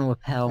repel? gonna want to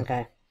repel.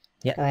 Okay.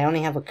 Yep. 'Cause I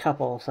only have a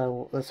couple,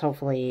 so let's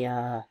hopefully,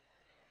 Alright,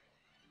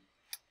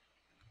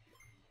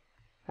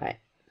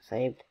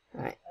 saved.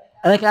 Alright.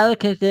 I like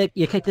because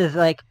your character's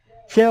like,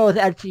 Cheryl is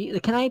actually,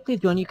 can I please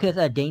join you because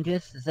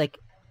dangerous? It's like,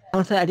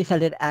 honestly, I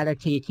decided to add her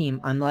to your team.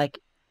 I'm like,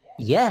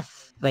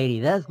 yes, lady,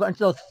 there's a bunch of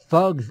those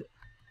thugs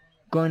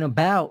going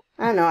about.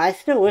 I don't know, I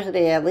still wish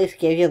they at least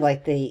gave you,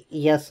 like, the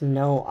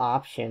yes-no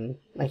option.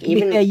 Like, To be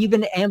even... fair, you've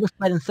been ambushed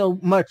by them so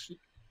much,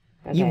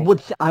 Okay.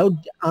 I would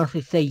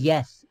honestly say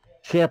yes.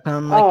 Straight up, and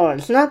I'm like, Oh,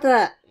 it's not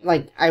that,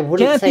 like, I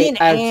wouldn't say,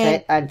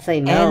 Champion I'd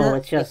say no, and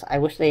it's just, I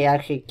wish they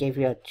actually gave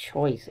you a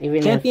choice,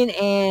 even Champion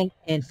if...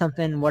 and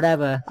something,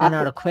 whatever, sent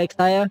out a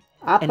Quakefire and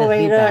a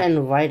Operator Zubat.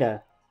 and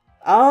Writer.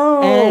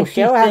 Oh, And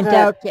she Cheryl sent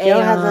out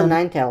has a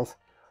Ninetales.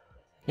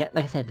 Yeah,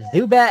 like I said,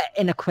 Zubat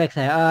and a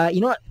Quagsire.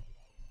 You know what?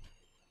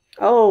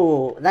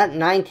 Oh, that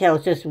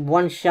Ninetales just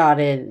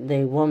one-shotted the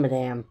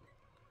Wormadam.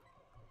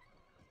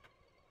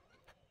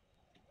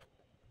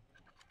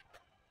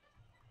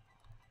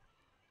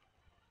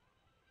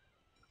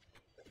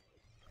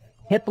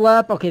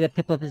 Piplup. Okay, the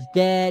Piplup is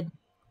dead.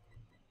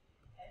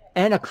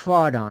 And a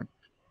Crawdon.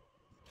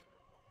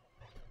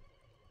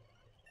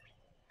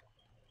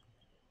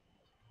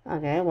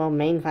 Okay, well,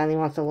 Main finally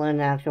wants to learn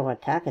actual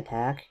attack.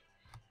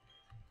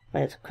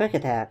 But it's quick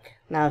attack.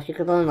 Now, if you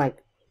could learn, like,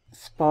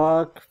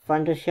 Spark,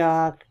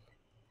 Thundershock,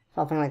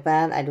 something like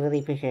that, I'd really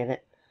appreciate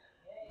it.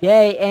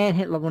 Yay, and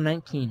hit level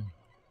 19.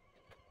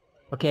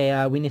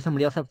 Okay, we need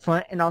somebody else up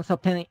front. And also,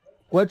 Penny,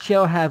 what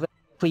shall have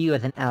for you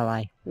as an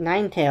ally?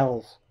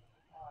 Ninetales.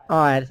 Oh,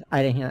 I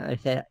didn't hear that. I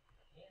said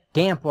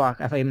Damp Rock.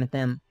 I thought you meant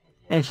them.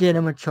 And she had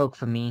them a choke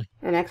for me.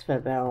 An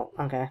expert battle.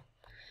 Okay.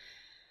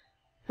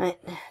 Alright,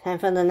 time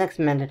for the next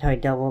mandatory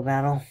double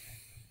battle.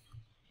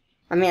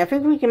 I mean, I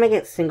think we can make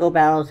it single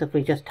battles if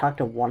we just talk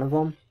to one of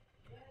them.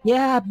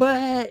 Yeah,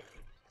 but...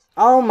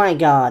 Oh my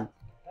god.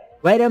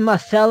 Writer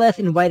Marcellus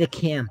and Writer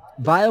Kim.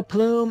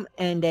 Vileplume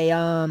and a,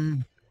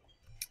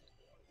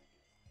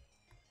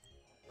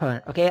 Hold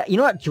on. Okay, you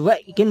know what?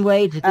 Dragon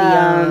Rage the,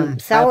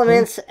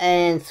 Salamence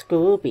and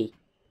Skorupi.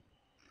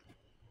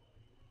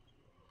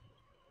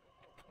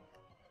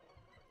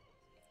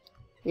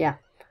 Yeah.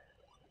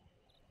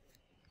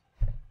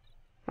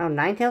 Oh,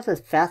 Ninetales is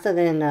faster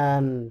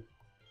than,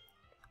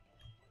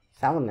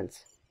 Salamence.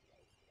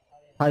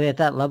 Probably at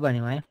that level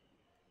anyway.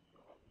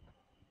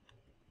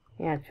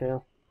 Yeah,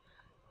 true.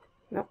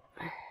 Nope.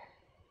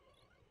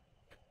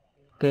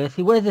 Okay, let's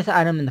see, what is this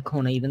item in the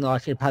corner, even though I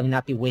should probably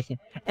not be wasting.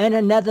 And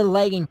another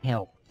legging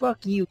tail.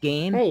 Fuck you,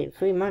 game. Hey,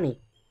 free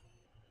money.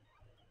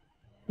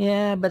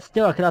 Yeah, but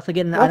still, I could also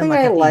get an One item thing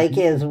I that like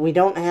is we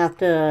don't have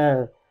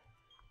to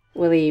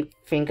really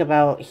think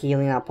about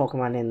healing our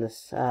Pokemon in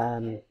this,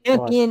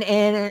 Champion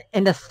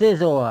and a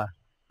Scizor.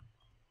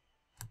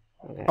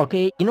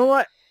 Okay, you know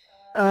what?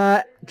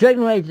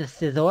 Dragon Rage is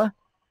Scizor.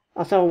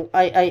 Also,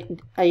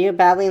 are you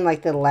battling,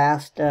 like, the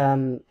last,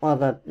 or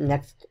the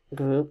next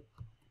group?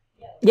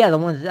 Yeah, the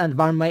ones on the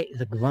bottom right is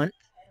a Grunt.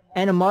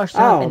 And a Marshtomp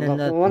Oh, and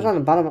the ones on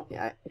the bottom.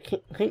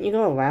 Couldn't you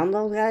go around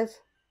those guys?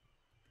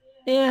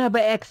 Yeah,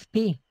 but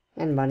XP.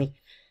 And money.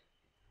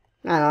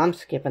 I don't know, I'm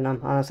skipping them,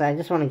 honestly. I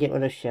just want to get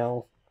rid of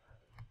Shell.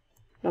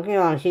 Don't get me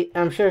wrong,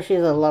 I'm sure she's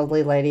a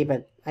lovely lady,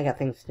 but I got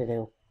things to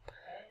do.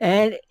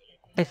 And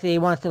I say he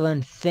wants to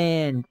learn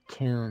Sand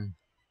Tomb.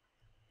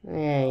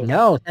 Yay.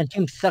 No, Sand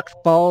Tomb sucks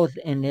balls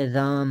and is,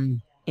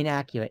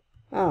 inaccurate.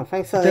 Oh,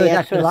 thanks for the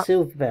extra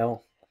Soothe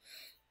Bill.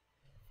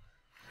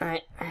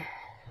 Alright.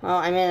 Well,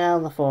 I made it out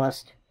of the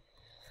forest.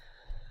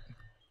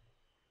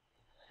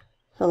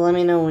 So let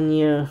me know when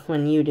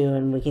you do,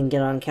 and we can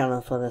get on counter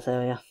for this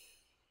area.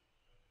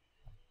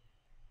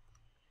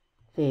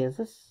 See, is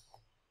this...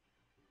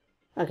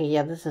 Okay,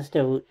 yeah, this is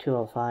still Route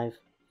 205.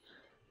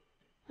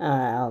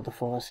 Out of the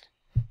forest.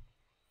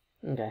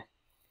 Okay.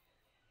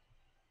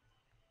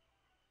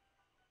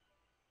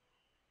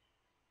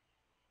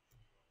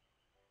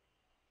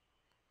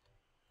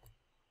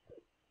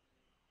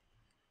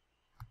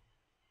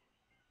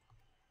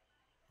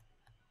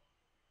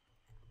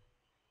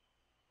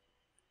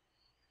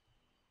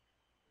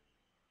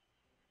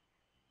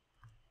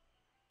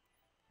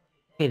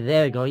 Okay,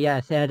 there we go. Yeah,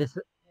 so again,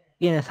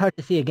 it's hard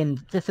to see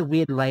again. Just a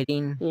weird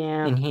lighting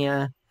in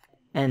here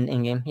and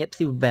in game. Yep,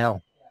 Super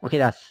Bell. Okay,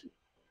 that's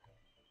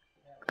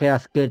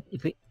good.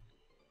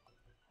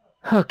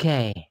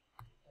 Okay,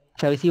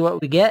 shall we see what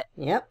we get?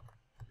 Yep.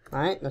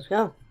 Alright, let's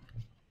go.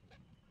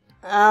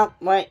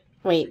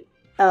 Wait.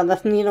 Oh,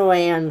 that's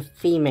Nidoran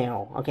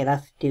female. Okay,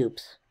 that's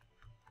dupes.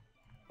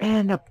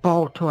 And a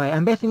Baltoy.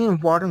 I'm basically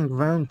in water and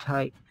ground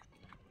type.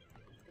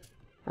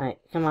 Alright,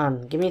 come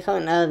on. Give me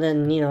something other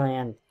than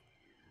Nidoran.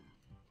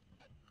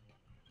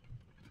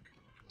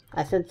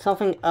 I said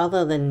something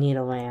other than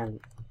Nidoran.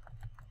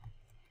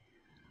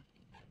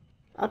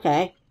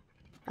 Okay.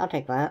 I'll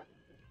take that.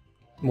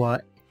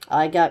 What?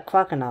 I got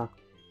Croconaw.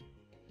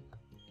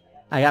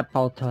 I got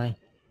Baltoy.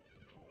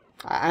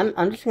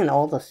 I'm just getting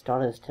all the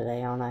starters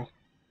today, aren't I?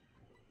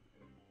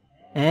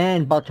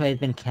 And Baltoy has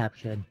been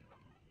captured.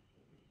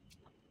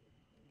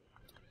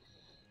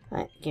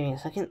 Alright, give me a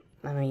second.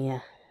 Let me,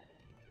 I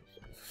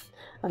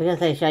was gonna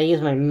say, should I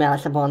use my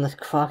master ball on this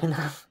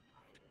crocodile?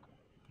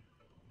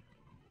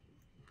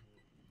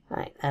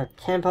 Alright, I have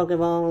 10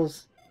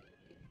 Pokeballs.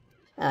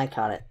 And I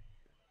caught it.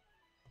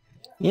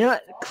 You know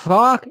what?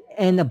 Croc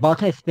and the ball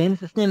type spin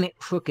system, it's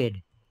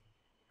crooked.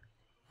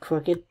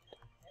 Crooked?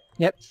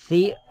 Yep,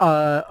 C-R-O-O-K-E-D.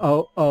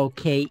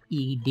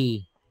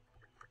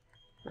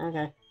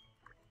 Okay.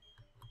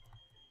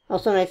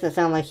 Also makes it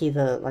sound like he's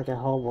like a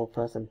horrible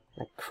person.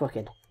 Like,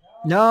 crooked.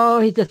 No,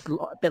 he's just a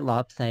bit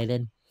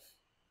lopsided.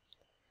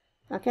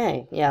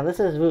 Okay, yeah, this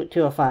is Route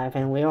 205,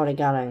 and we already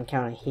got an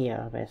encounter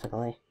here,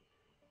 basically.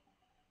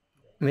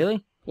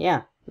 Really?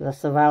 Yeah,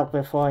 that's the route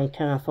before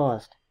Eternal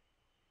Forest.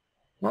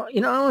 Well,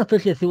 you know, I want to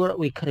push to see what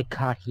we could have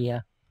caught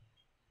here.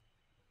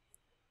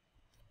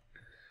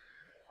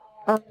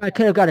 I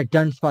could have got a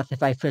Dunsparce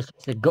if I fished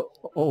the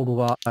old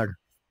water.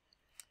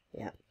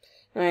 Yeah.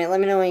 Alright, let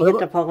me know when you get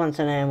to Pokemon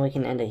Center and we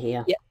can end it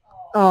here. Yeah.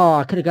 Oh,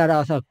 I could have got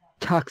also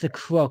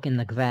Toxicroak in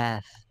the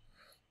grass.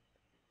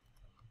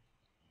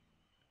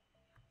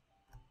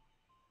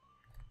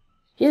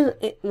 Here's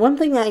one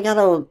thing I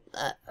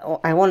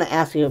want to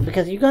ask you,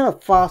 because you got a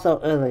fossil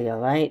earlier,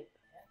 right?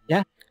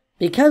 Yeah.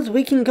 Because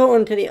we can go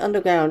into the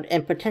underground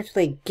and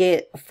potentially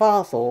get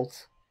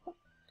fossils,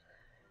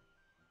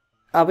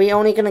 are we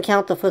only going to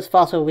count the first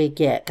fossil we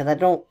get? Because I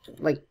don't,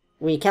 like,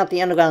 we count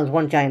the underground as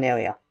one giant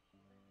area.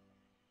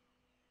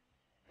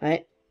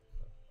 Right?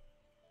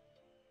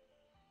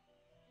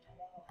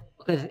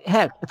 Because,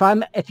 heck,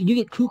 if you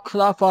get 2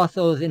 claw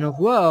fossils in a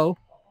row,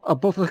 are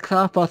both of the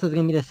claw fossils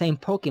going to be the same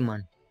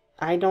Pokemon?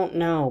 I don't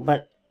know,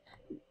 but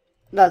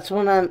that's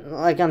when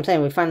I'm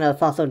saying, we find a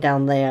fossil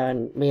down there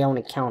and we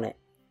only count it.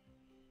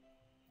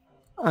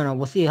 I don't know,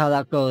 we'll see how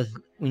that goes.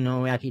 We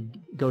actually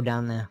go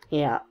down there.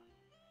 Yeah.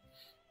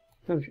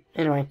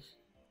 Anyway.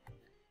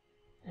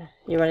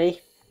 You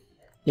ready?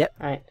 Yep.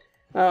 Alright.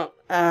 Well,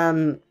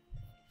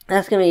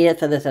 that's gonna be it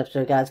for this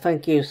episode, guys.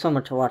 Thank you so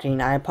much for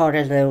watching. I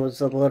apologize that it was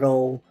a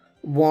little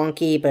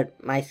wonky,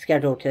 but my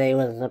schedule today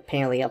was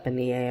apparently up in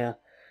the air.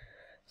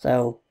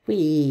 So,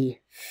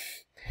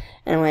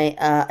 Anyway,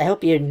 I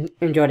hope you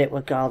enjoyed it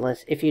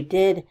regardless. If you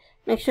did,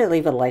 make sure to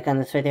leave a like on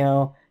this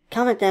video.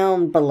 Comment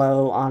down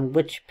below on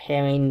which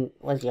pairing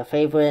was your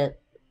favorite,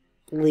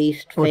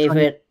 least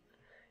favorite.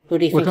 Who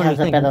do you think has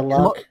a better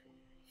luck?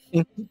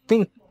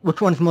 Think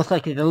which one's most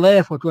likely to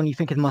live, which one you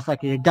think is most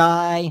likely to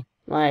die.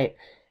 Right.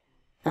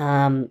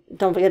 Don't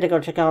forget to go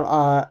check out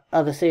our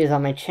other series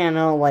on my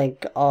channel,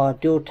 like our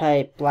Dual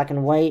Type Black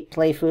and White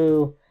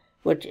playthrough,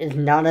 which is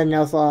not a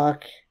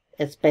Nuzlocke.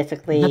 It's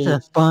basically...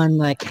 That's a fun,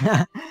 like,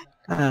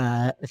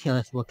 let's see how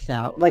this works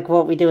out. Like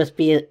what we do is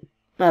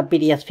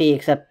BDSP,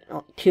 except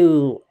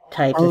 2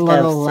 types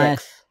instead of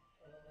 6.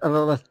 A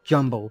little less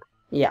jumbled.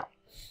 Yeah.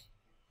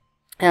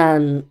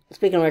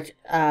 Speaking of which,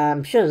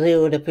 I'm sure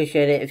Zero would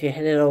appreciate it if you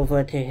headed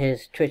over to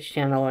his Twitch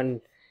channel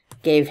and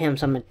gave him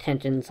some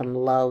attention, some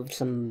love,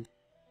 some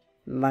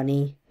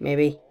money,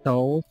 maybe?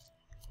 Souls?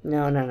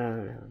 No, not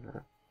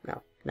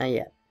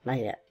yet. Not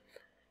yet.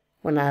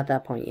 We're not at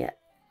that point yet.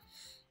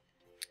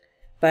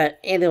 But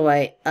either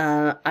way,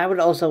 I would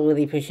also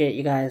really appreciate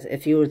you guys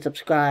if you would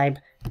subscribe,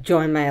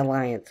 join my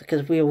alliance,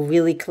 because we're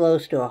really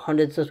close to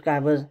 100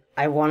 subscribers.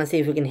 I want to see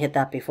if we can hit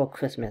that before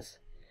Christmas,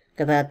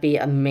 because that'd be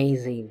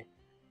amazing.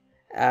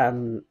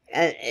 And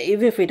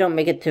even if we don't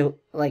make it to,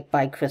 like,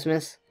 by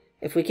Christmas,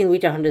 if we can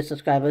reach 100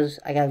 subscribers,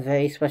 I got a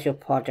very special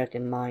project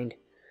in mind.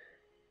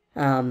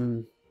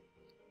 So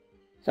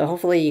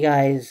hopefully you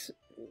guys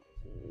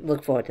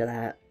look forward to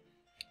that.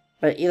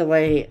 But either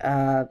way,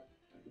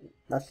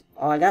 that's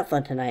all I got for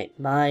tonight.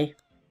 Bye.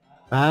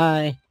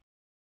 Bye.